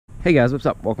Hey guys, what's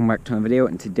up? Welcome back to another video,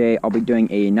 and today I'll be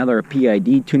doing another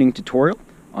PID tuning tutorial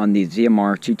on the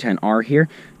ZMR210R here.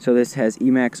 So this has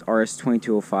Emax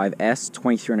RS2205S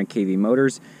 2300 kV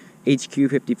motors,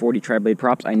 HQ 5040 tri-blade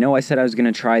props. I know I said I was going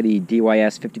to try the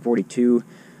DYS 5042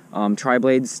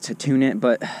 tri-blades to tune it,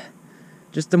 but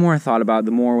just the more I thought about it,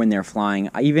 the more when they're flying,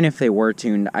 even if they were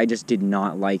tuned, I just did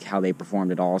not like how they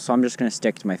performed at all. So I'm just going to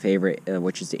stick to my favorite,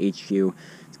 which is the HQ.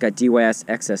 It's got DYS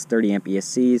XS30 amp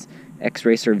ESCs,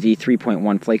 X-Racer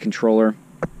V3.1 flight controller,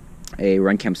 a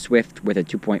Runcam Swift with a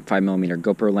 2.5mm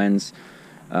GoPro lens,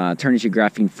 Turnigy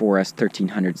Graphene 4S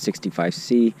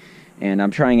 1365C, and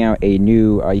I'm trying out a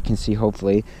new, you can see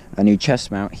hopefully, a new chest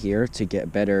mount here to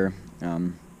get better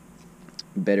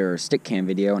stick cam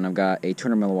video, and I've got a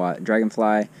 200mm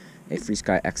Dragonfly, a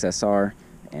FreeSky XSR,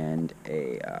 and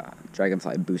a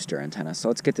Dragonfly booster antenna. So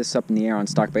let's get this up in the air on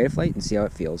stock Betaflight and see how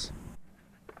it feels.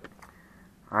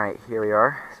 Alright, here we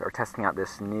are. So we're testing out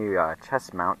this new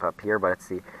chest mount up here, but it's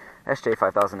the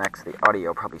SJ5000X. The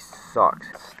audio probably sucks.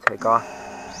 Let's take off.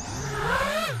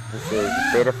 This is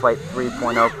Betaflight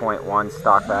 3.0.1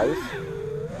 stock values.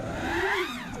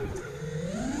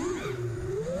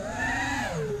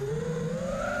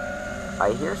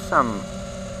 I hear some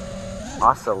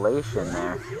oscillation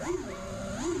there.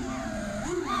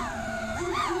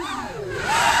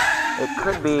 It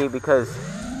could be because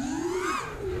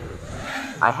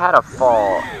I had a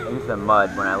fall into the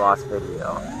mud when I lost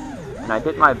video, and I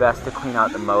did my best to clean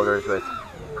out the motors with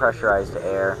pressurized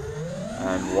air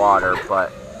and water,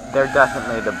 but they're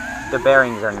definitely, the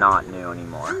bearings are not new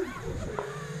anymore,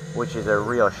 which is a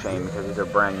real shame because these are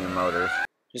brand new motors.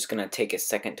 Just gonna take a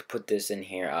second to put this in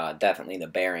here. Definitely the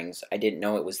bearings. I didn't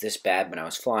know it was this bad when I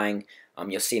was flying.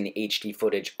 You'll see in the HD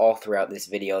footage all throughout this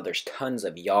video there's tons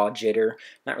of yaw jitter,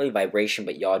 not really vibration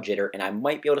but yaw jitter, and I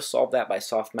might be able to solve that by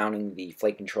soft mounting the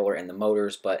flight controller and the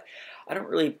motors, but I don't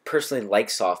really personally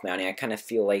like soft mounting. I kind of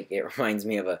feel like it reminds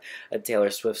me of a Taylor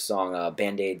Swift song,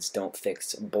 Band-Aids don't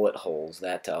fix bullet holes,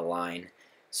 that line.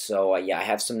 So yeah, I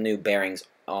have some new bearings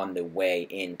on the way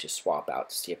in to swap out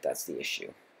to see if that's the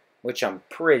issue, which I'm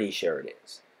pretty sure it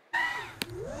is.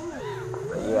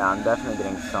 But yeah, I'm definitely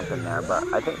getting something there, but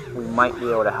I think we might be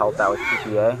able to help out with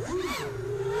PPA.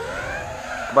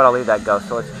 But I'll leave that go,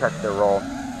 so let's check the roll,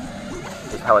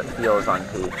 just how it feels on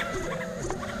P.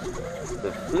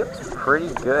 It feels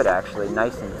pretty good actually,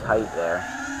 nice and tight there,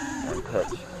 and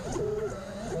pitch.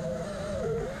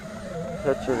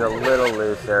 Pitch is a little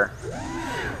looser.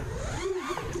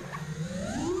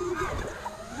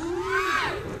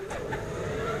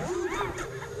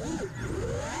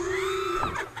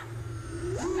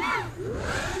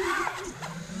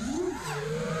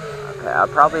 I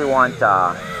probably want,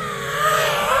 I'm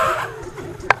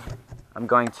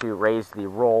going to raise the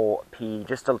roll P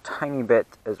just a tiny bit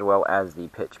as well as the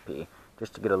pitch P,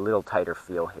 just to get a little tighter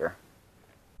feel here.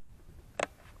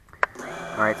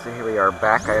 Alright, so here we are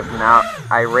back.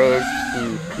 I raised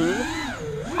the P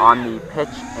on the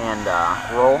pitch and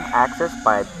roll axis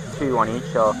by 2 on each,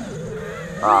 so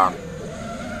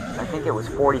I think it was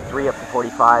 43 up to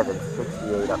 45 and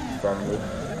 68 up to 70.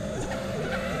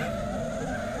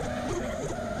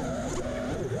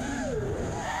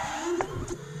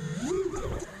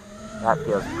 That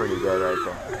feels pretty good right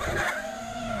there.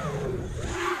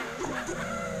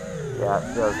 Yeah, it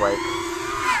feels like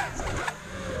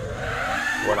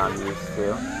what I'm used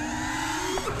to.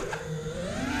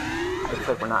 Looks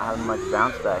like we're not having much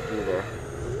bounce back either.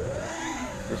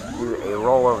 Just do a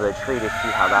roll over the tree to see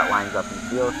how that lines up and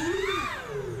feels.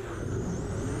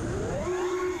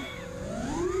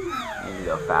 Need to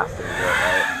go faster to do it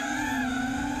right.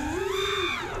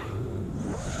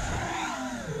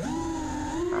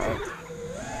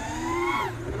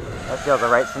 That feels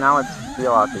alright, so now let's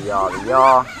feel out the yaw. The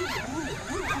yaw,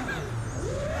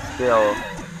 still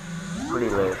pretty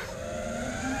loose.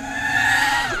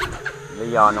 The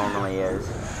yaw normally is.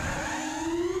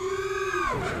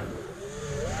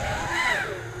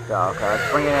 So, okay, let's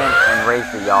bring it in and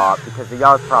raise the yaw, because the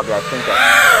yaw is probably, I think,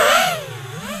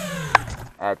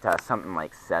 at something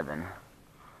like 7.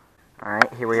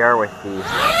 Alright, here we are with the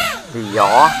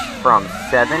yaw from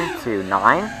 7 to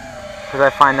 9.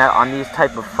 Because I find that on these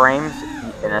type of frames,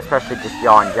 and especially just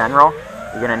yaw in general,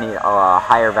 you're going to need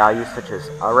higher values, such as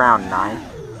around 9.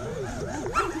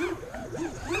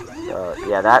 So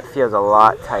yeah, that feels a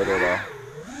lot tighter there.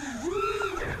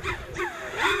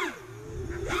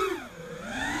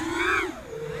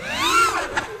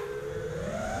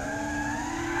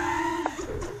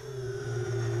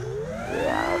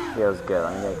 Yeah, that feels good.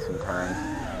 Let me make some turns.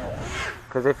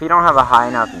 Because if you don't have a high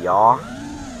enough yaw,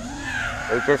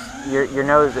 it just, your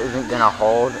nose isn't going to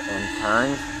hold in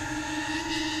turns.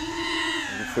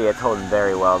 You see it's holding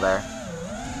very well there.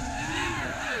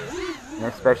 And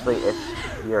especially if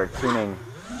you're tuning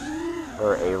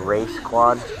for a race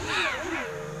quad,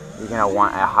 you're going to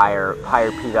want a higher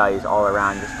p-values all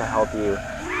around just to help you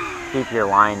keep your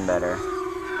line better.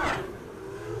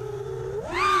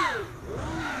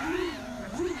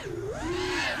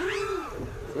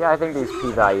 So yeah, I think these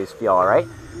p-values feel alright.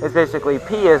 It's basically,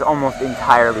 p is almost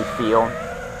entirely feel,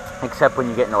 except when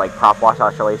you get into like prop wash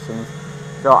oscillations.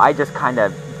 So I just kind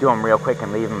of do them real quick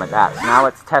and leave them at that. So now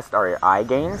let's test our I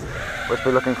gains, which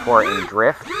we're looking for in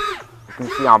drift. You can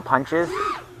see on punches.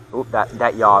 Oop,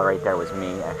 that yaw right there was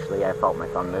me, actually. I felt my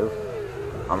thumb move.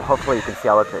 Hopefully you can see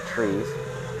I looked at trees.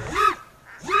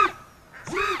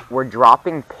 We're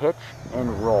dropping pitch and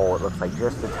roll, it looks like,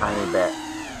 just a tiny bit.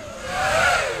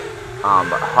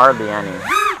 But hardly any.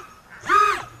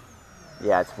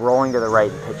 Yeah, it's rolling to the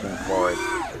right and pitching forward.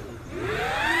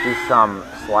 Do some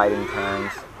sliding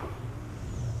turns.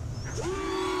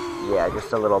 Yeah,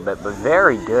 just a little bit, but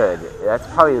very good. That's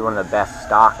probably one of the best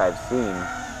stock I've seen,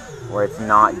 where it's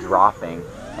not dropping.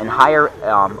 And higher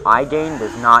I gain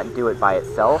does not do it by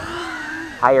itself.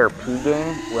 Higher P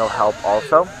gain will help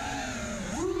also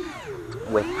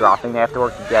with dropping. They have to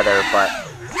work together, but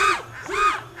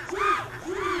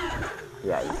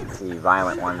yeah, you can see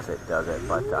violent ones it does it,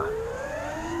 but so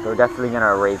we're definitely going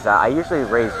to raise that. I usually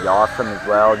raise yaw some as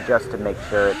well, just to make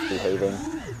sure it's behaving.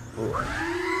 Ooh.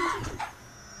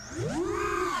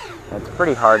 It's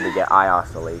pretty hard to get eye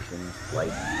oscillations.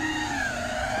 Like,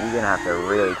 you're going to have to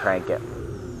really crank it.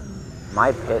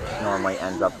 My pitch normally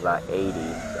ends up about 80,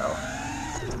 so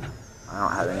I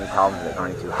don't have any problems with it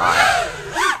going too high.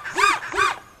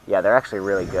 Yeah, they're actually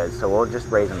really good, so we'll just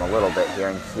raise them a little bit here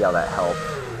and see how that helps.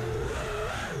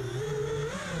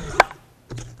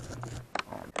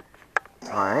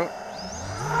 Alright,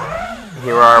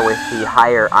 here we are with the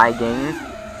higher I gains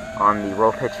on the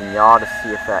roll, pitch, and yaw to see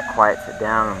if that quiets it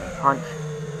down on the punch.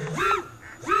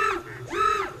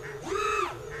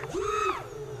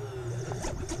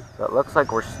 So it looks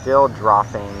like we're still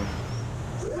dropping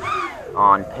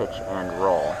on pitch and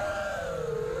roll.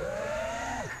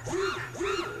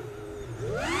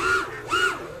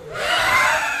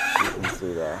 You can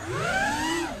see there.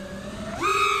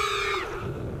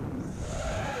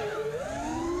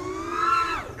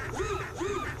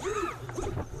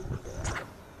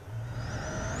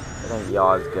 I think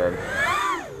yaw is good.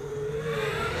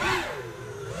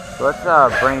 So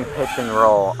let's bring pitch and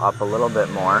roll up a little bit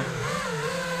more,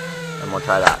 and we'll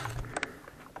try that.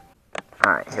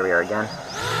 Alright, here we are again.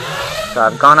 So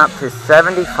I've gone up to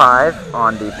 75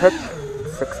 on the pitch,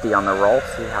 60 on the roll,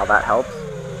 see how that helps.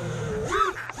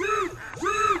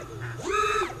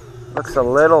 Looks a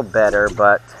little better,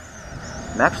 but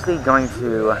I'm actually going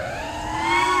to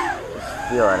just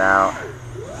feel it out.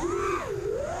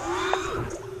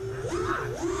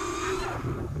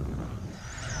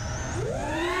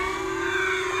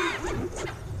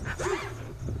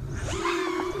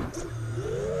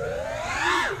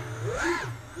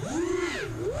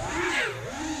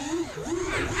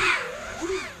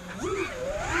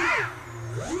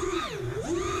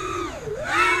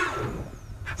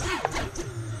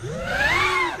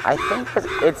 I think that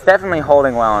it's definitely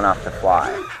holding well enough to fly.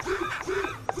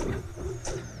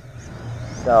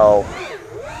 So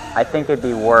I think it'd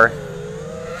be worth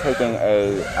taking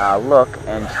a look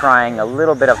and trying a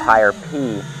little bit of higher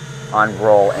P on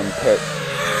roll and pitch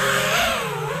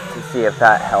to see if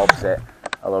that helps it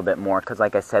a little bit more. Because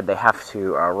like I said, they have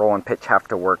to, roll and pitch have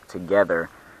to work together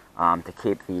to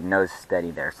keep the nose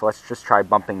steady there. So let's just try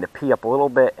bumping the P up a little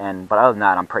bit, but other than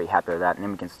that, I'm pretty happy with that. And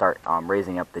then we can start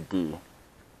raising up the D.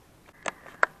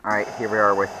 Alright, here we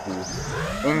are with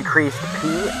the increased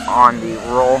P on the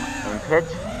roll and pitch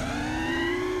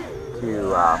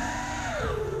to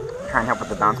try and help with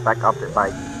the bounce back, up it by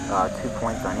 2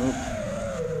 points on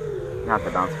each. Not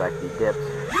the bounce back, the dips.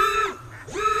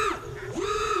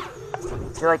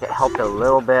 I feel like it helped a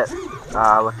little bit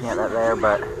looking at that there,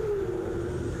 but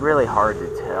it's really hard to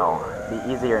tell. It'd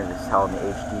be easier to tell in the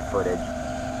HD footage.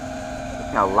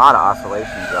 You know, a lot of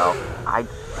oscillations though. I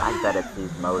bet it's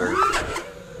these motors.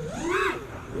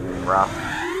 Being rough,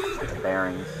 the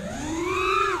bearings,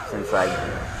 since I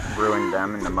ruined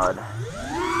them in the mud.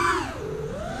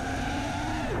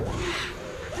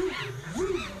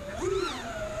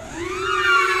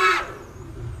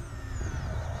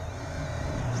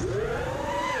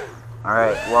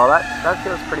 Alright, well that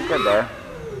feels pretty good there.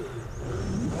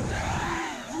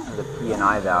 The P and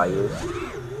I values.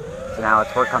 So now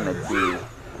let's work on the D. So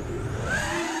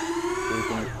you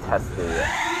can test the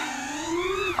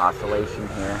oscillation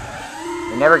here.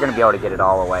 You're never going to be able to get it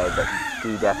all the way, but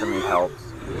D definitely helps.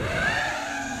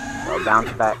 So So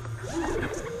bounce back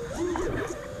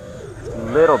a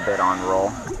little bit on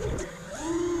roll.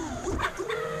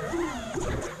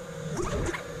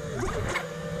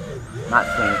 Not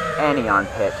seeing any on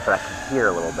pitch, but I can hear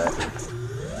a little bit.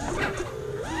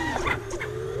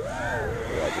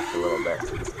 Yeah, just a little bit.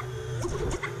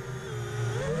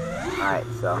 Alright,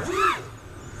 so.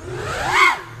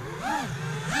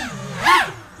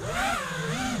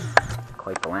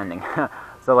 Quite the landing.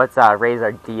 So let's raise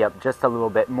our D up just a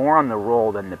little bit more on the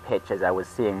roll than the pitch, as I was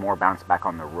seeing more bounce back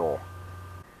on the roll.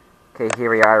 Okay, here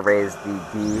we are, raise the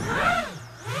D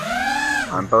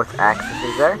on both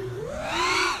axes there.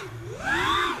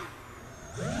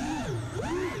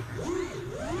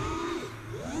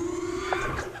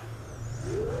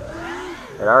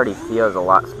 It already feels a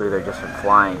lot smoother just from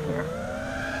flying here.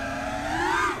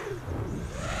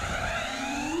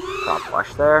 Prop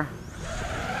wash there.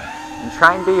 And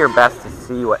try and do your best to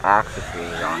see what axis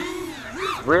you're on.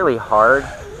 It's really hard,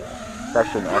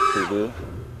 especially in FPV.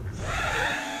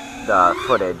 The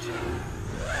footage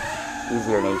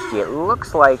easier in HD. It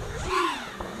looks like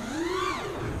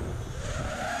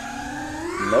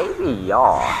maybe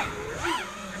yaw.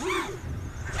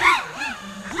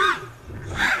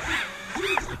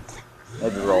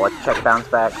 Maybe roll. Let's check bounce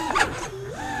back.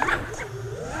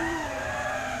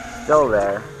 Still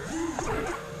there.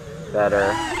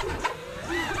 Better.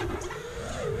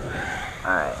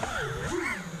 Alright.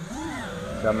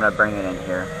 So I'm gonna bring it in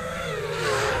here.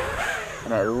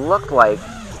 And it looked like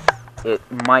it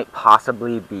might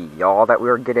possibly be yaw that we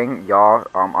were getting, yaw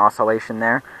oscillation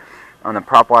there on the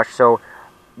prop wash. So,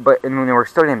 but when we were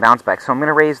still getting bounce back, so I'm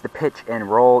gonna raise the pitch and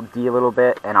roll D a little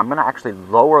bit, and I'm gonna actually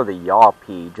lower the yaw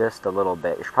P just a little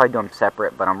bit. You should probably do them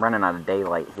separate, but I'm running out of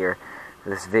daylight here for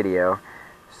this video.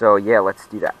 So yeah, let's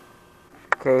do that.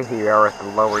 Okay, here we are with the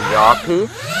lower yaw P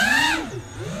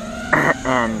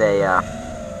and a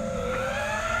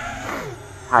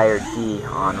higher D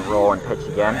on roll and pitch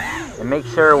again. And make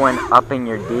sure when upping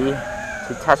your D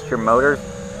to test your motors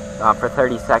for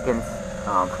 30 seconds,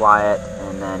 fly it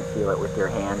and then feel it with your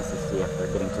hands to see if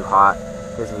they're getting too hot.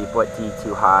 Because if you put D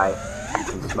too high, you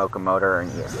can smoke a motor or an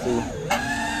ESC.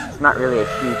 It's not really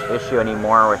a huge issue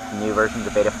anymore with new versions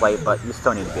of Betaflight, but you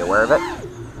still need to be aware of it.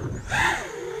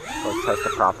 So let's test the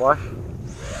prop wash.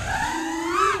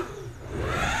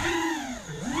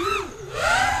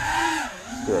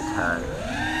 Let's do a turn.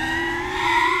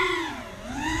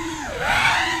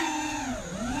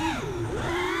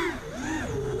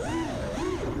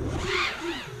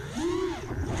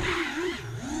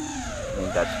 I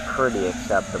think that's pretty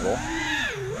acceptable.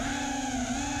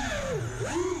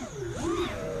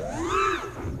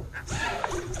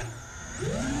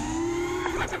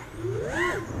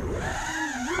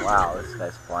 Wow, this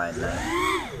guy's flying nice.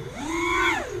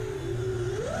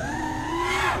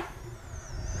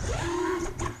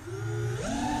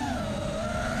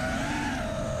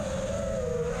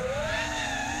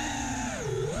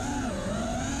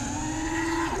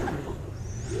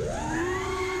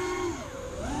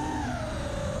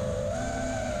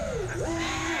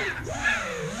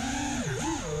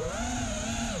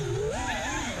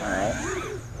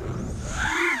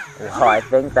 Well, I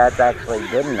think that's actually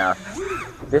good enough.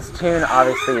 This tune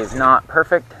obviously is not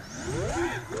perfect.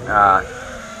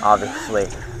 Obviously,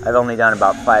 I've only done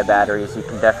about 5 batteries. You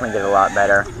can definitely get a lot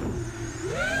better.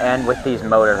 And with these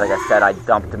motors, like I said, I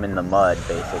dumped them in the mud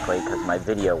basically because my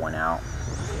video went out.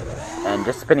 And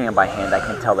just spinning them by hand, I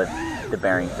can tell that the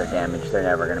bearings are damaged. They're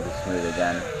never going to be smooth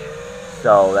again.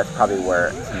 So that's probably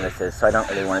where some of this is. So I don't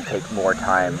really want to take more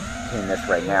time tuning this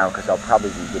right now because I'll probably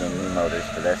be getting new motors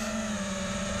for this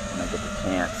when I get the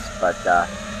chance. But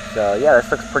so yeah, this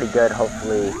looks pretty good.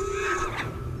 Hopefully,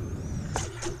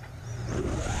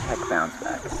 heck, bounce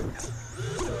back.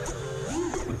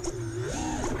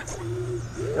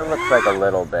 Still looks like a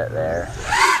little bit there,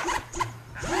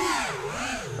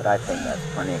 but I think that's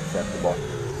plenty acceptable.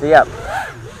 So yep.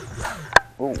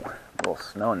 Ooh, a little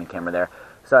snow in the camera there.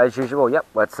 So as usual, yep.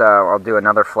 Let's I'll do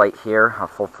another flight here, a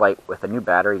full flight with a new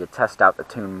battery to test out the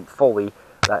tune fully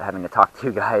without having to talk to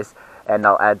you guys. And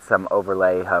I'll add some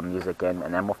overlay music in,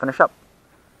 and then we'll finish up.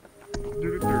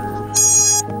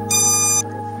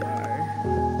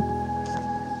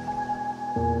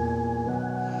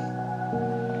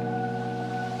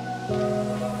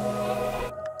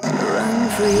 Run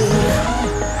free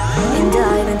and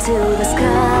dive into the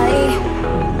sky.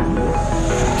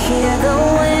 Hear the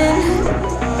wind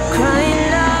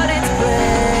crying out its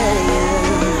prayer.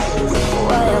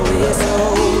 Why are we so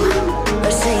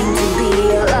ashamed to be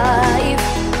alive?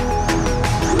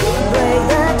 Break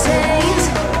the chains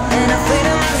and our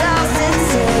freedom's ours to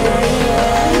take.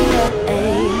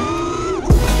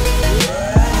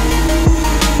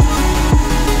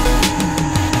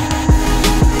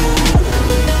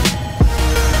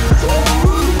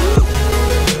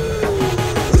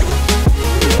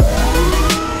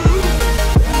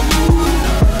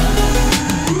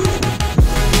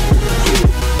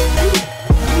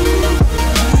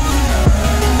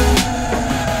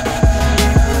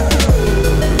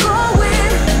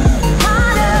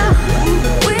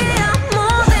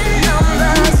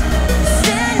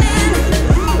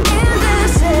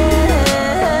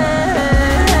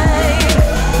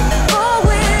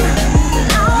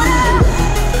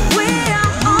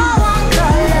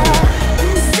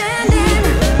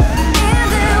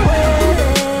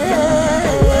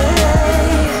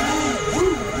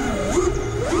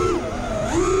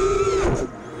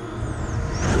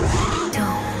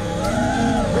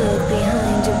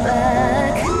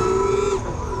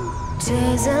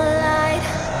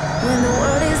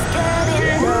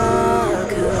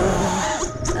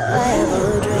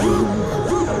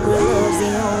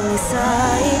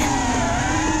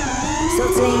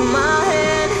 take my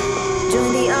hand,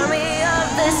 join the army of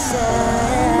the shadows.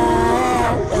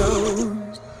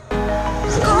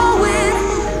 Going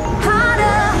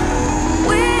harder,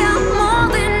 we are more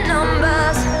than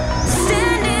numbers,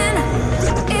 standing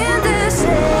in this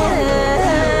light.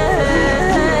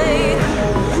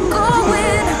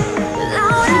 Going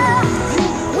louder,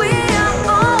 we are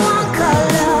all one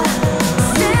color,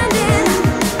 standing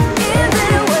in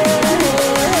their way.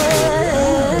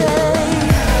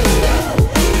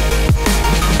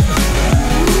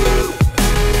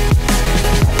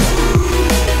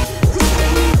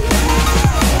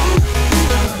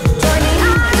 Join the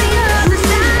army of the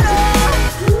shadows.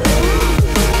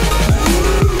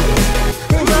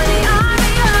 Join the army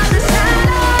of the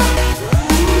shadows.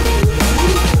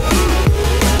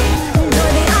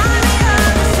 Join the army of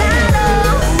the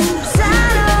shadows.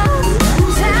 Shadows,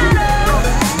 shadows.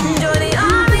 Join the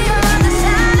army of the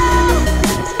shadows.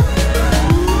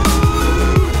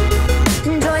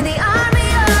 Join the army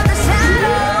of the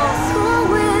shadows.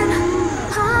 Going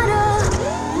harder,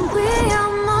 we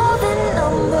are more than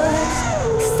numbers,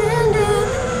 standing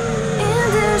in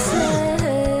this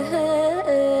light.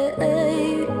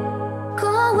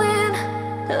 Going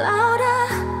louder,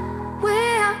 we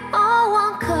are all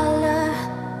one color,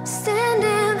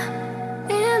 standing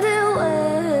in their way.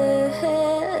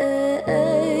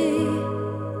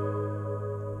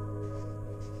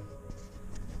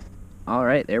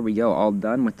 Alright, there we go, all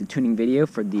done with the tuning video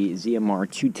for the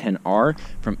ZMR210R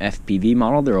from FPV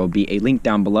model. There will be a link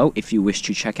down below if you wish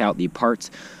to check out the parts,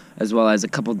 as well as a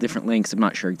couple different links. I'm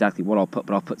not sure exactly what I'll put,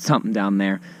 but I'll put something down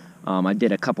there. I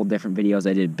did a couple different videos.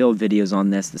 I did build videos on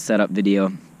this, the setup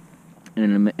video,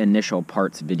 and an initial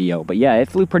parts video. But yeah, it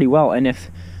flew pretty well, and if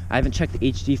I haven't checked the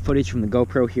HD footage from the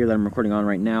GoPro here that I'm recording on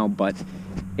right now, but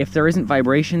if there isn't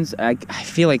vibrations, I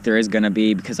feel like there is going to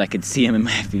be, because I could see them in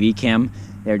my FPV cam.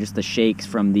 They're just the shakes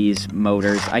from these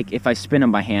motors. If I spin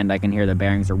them by hand, I can hear the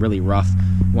bearings are really rough,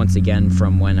 once again,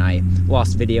 from when I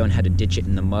lost video and had to ditch it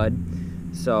in the mud.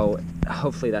 So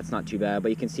hopefully that's not too bad, but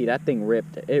you can see that thing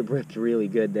ripped. It ripped really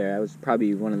good there. That was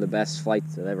probably one of the best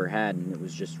flights I've ever had, and it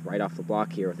was just right off the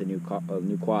block here with a new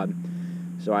quad.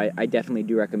 So I definitely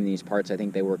do recommend these parts. I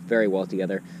think they work very well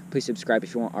together. Please subscribe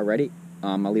if you want already.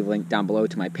 I'll leave a link down below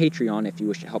to my Patreon if you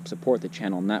wish to help support the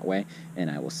channel in that way,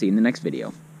 and I will see you in the next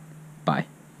video. Bye.